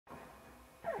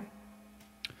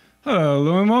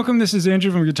Hello and welcome. This is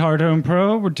Andrew from Guitar Tone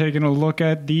Pro. We're taking a look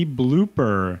at the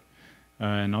Blooper.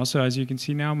 And also, as you can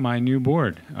see now, my new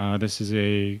board. This is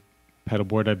a pedal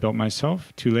board I built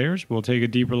myself, 2 layers. We'll take a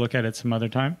deeper look at it some other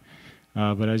time.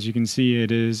 But as you can see,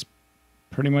 it is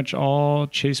pretty much all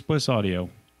Chase Bliss audio.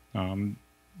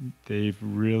 They've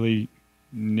really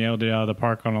nailed it out of the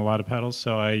park on a lot of pedals,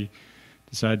 so I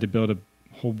decided to build a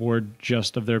whole board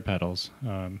just of their pedals,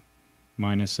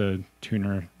 minus a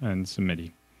tuner and some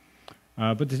MIDI.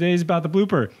 But today is about the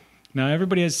Blooper. Now,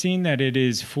 everybody has seen that it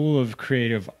is full of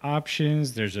creative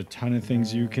options. There's a ton of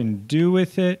things you can do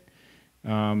with it.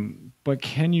 But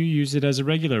can you use it as a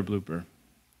regular blooper?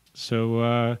 So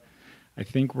I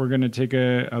think we're going to take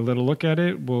a little look at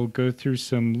it. We'll go through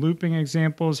some looping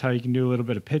examples, how you can do a little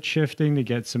bit of pitch shifting to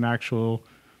get some actual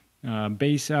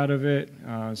bass out of it,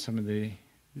 some of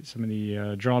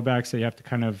the drawbacks that you have to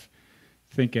kind of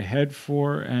think ahead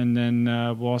for, and then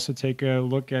we'll also take a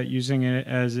look at using it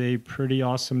as a pretty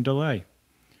awesome delay.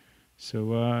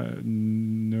 So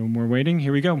no more waiting.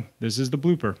 Here we go. This is the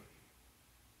Blooper.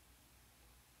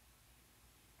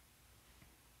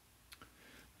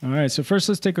 All right, so first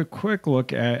let's take a quick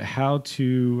look at how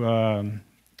to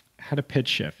pitch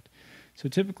shift. So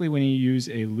typically when you use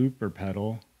a looper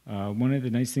pedal, one of the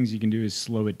nice things you can do is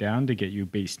slow it down to get you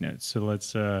bass notes. So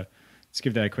let's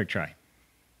give that a quick try.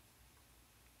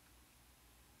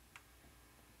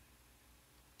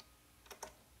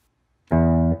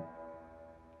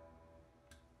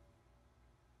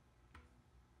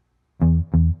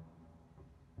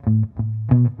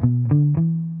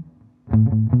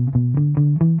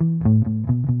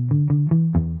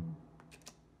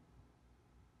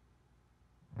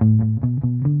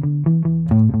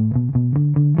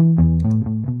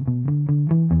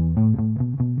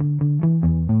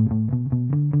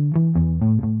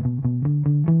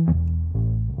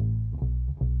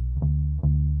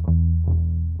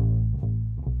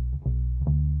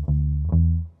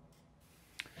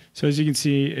 So as you can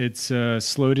see, it's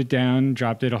slowed it down,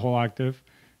 dropped it a whole octave.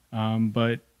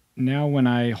 But now when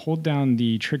I hold down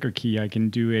the trigger key, I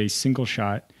can do a single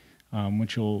shot,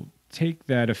 which will take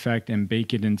that effect and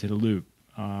bake it into the loop.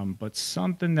 But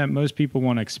something that most people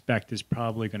won't expect is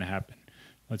probably going to happen.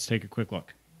 Let's take a quick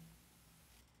look.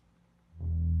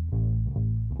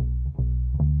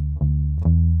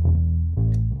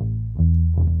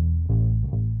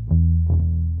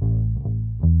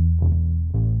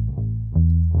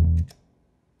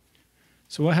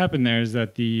 So what happened there is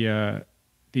that the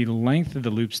length of the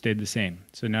loop stayed the same.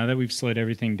 So now that we've slowed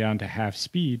everything down to half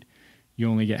speed, you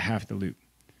only get half the loop.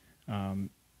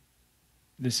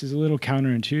 This is a little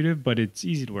counterintuitive, but it's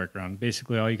easy to work around.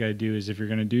 Basically, all you got to do is, if you're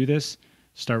going to do this,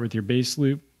 start with your bass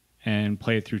loop and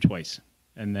play it through twice.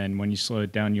 And then when you slow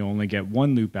it down, you'll only get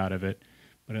one loop out of it,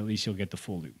 but at least you'll get the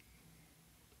full loop.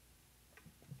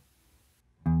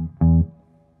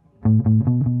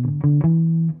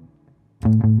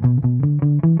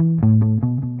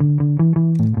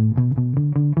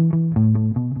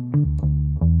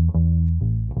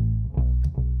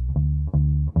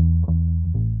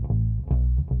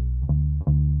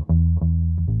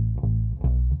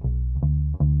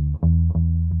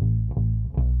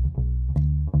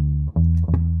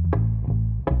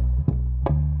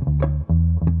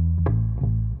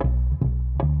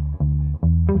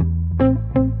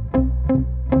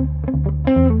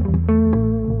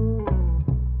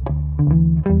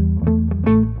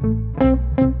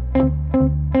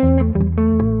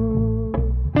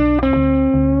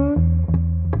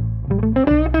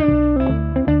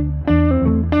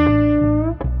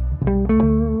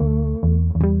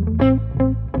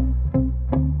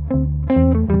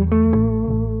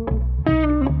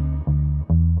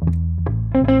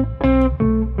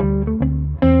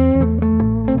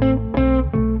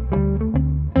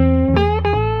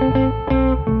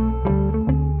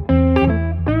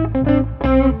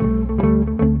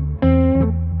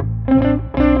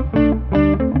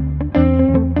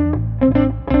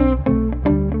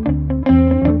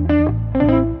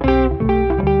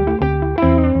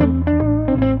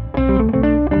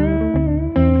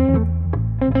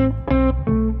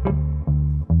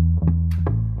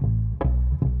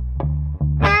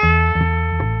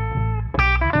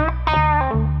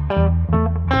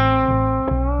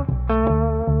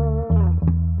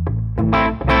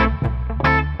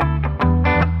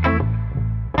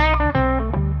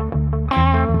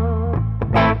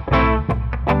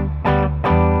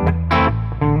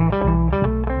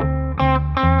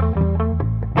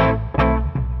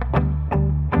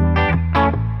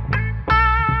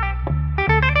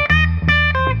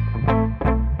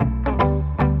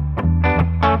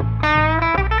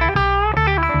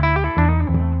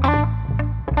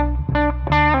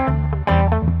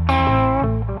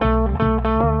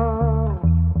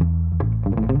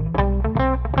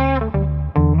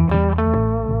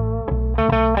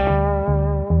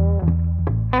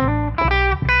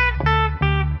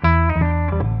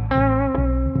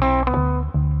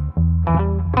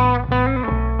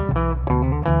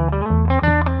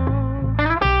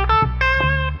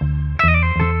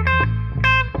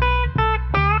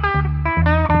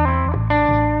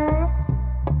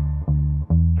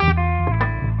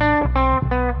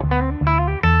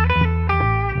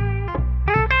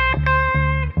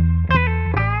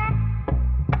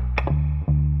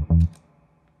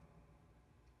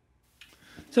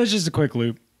 So it's just a quick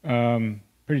loop.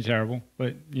 Pretty terrible,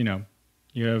 but you know,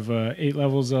 you have 8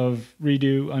 levels of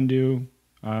redo, undo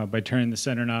by turning the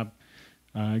center knob.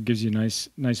 It gives you a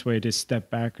nice way to step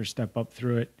back or step up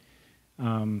through it.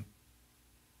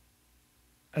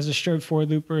 As a straightforward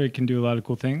looper, it can do a lot of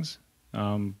cool things.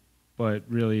 But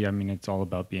really, I mean, it's all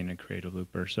about being a creative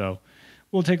looper. So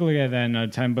we'll take a look at that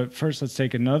another time. But first, let's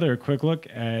take another quick look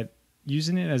at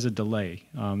using it as a delay.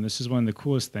 This is one of the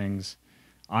coolest things,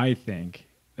 I think,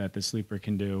 that this looper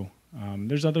can do.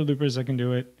 There's other loopers that can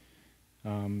do it.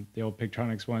 The old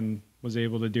Pictronics one was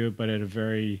able to do it, but in a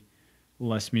very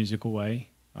less musical way.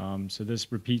 So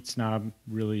this repeats knob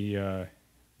really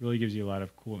gives you a lot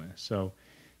of coolness. So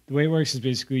the way it works is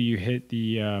basically you hit the,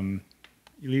 you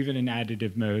leave it in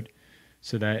additive mode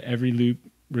so that every loop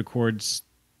records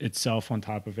itself on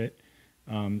top of it.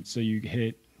 So you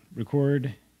hit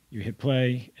record, you hit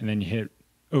play, and then you hit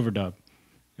overdub.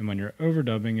 And when you're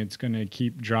overdubbing, it's going to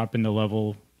keep dropping the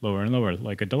level lower and lower,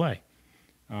 like a delay.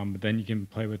 But then you can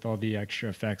play with all the extra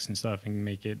effects and stuff and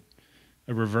make it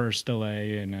a reverse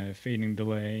delay and a fading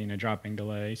delay and a dropping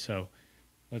delay. So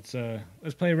let's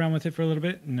play around with it for a little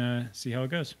bit and see how it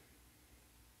goes.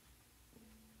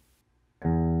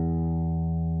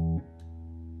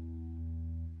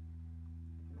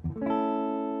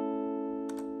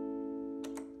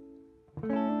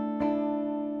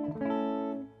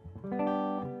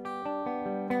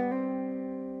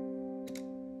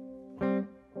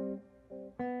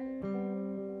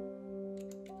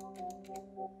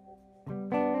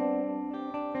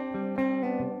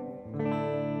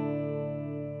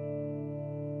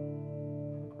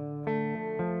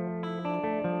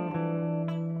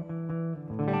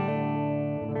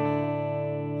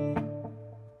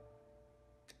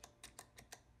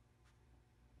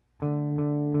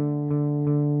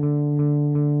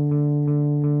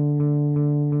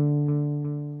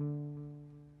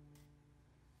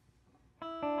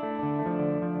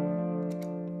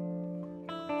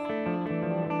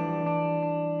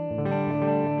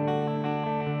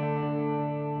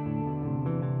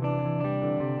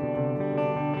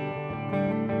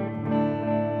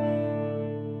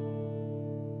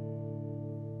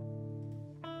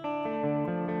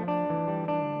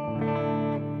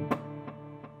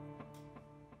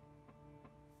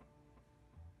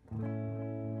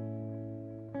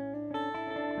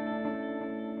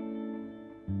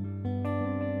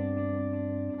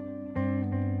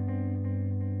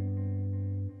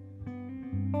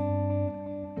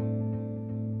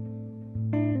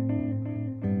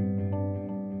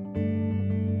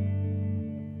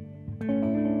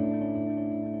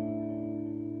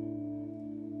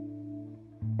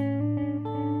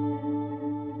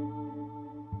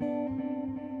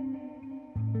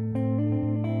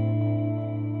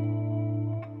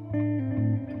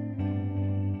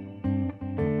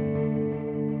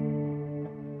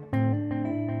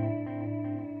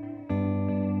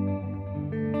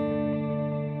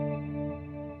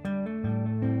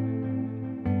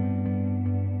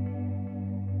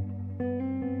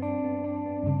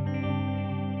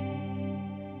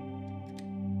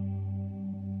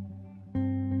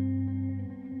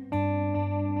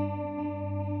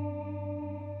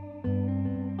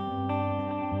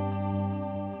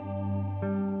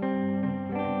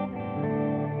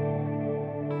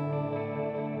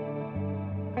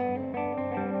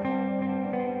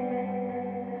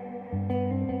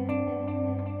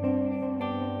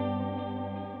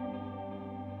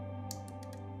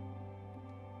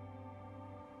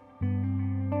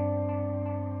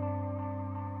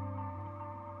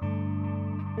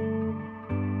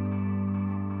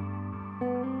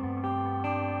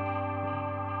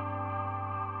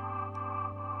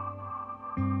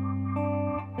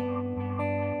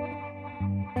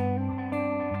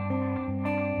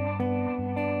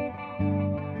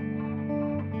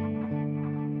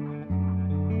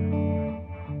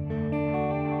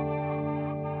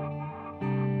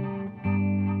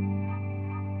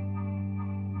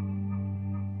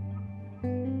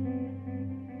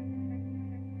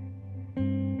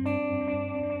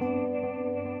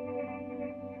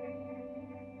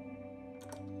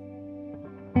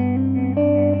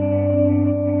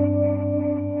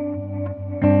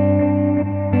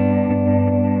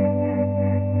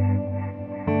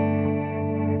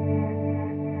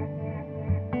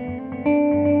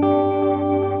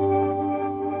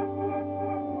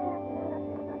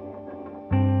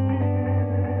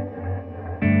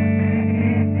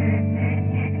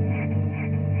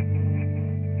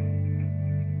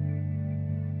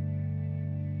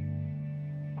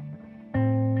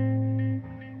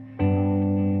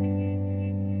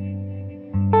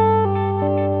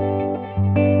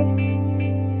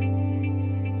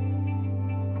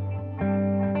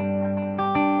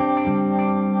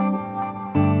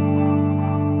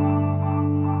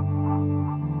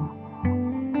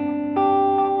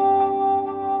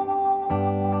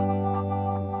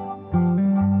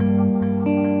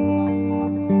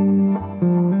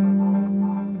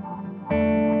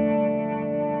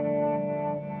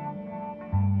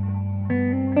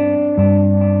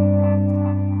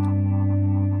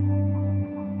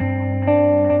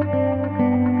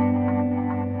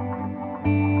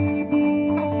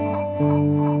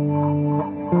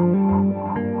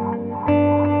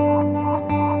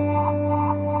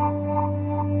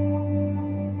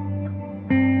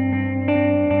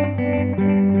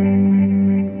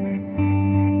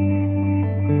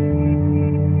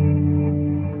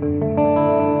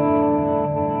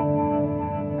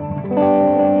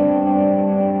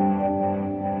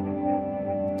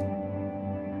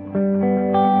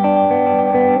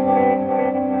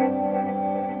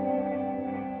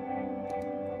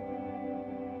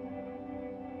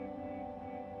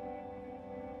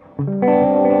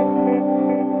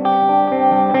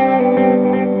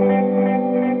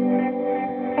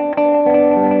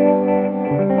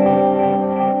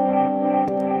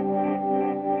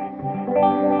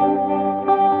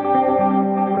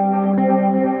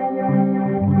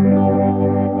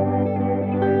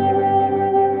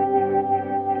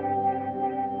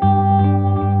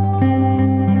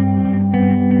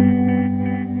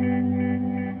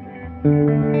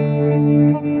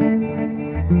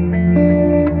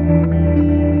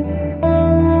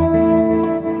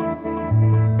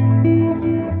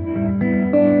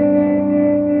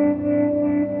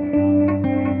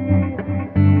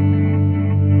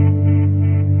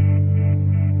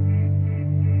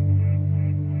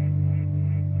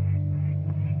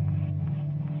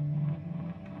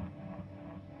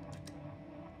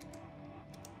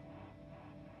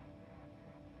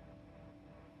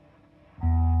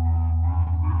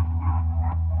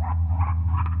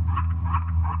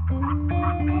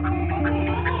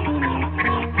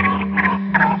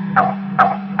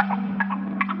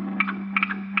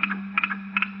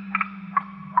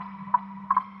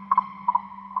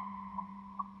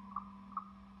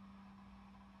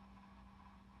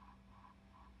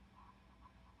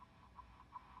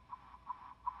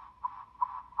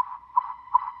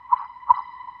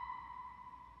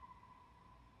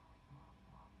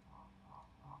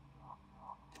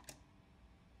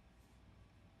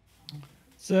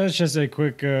 So that's just a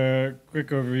quick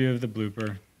overview of the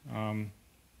Blooper.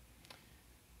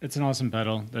 It's an awesome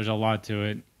pedal. There's a lot to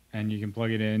it, and you can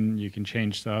plug it in. You can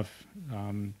change stuff.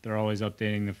 They're always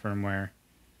updating the firmware.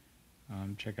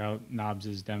 Check out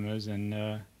Knobs' demos,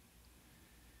 and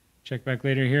check back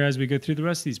later here as we go through the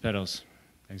rest of these pedals.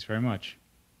 Thanks very much.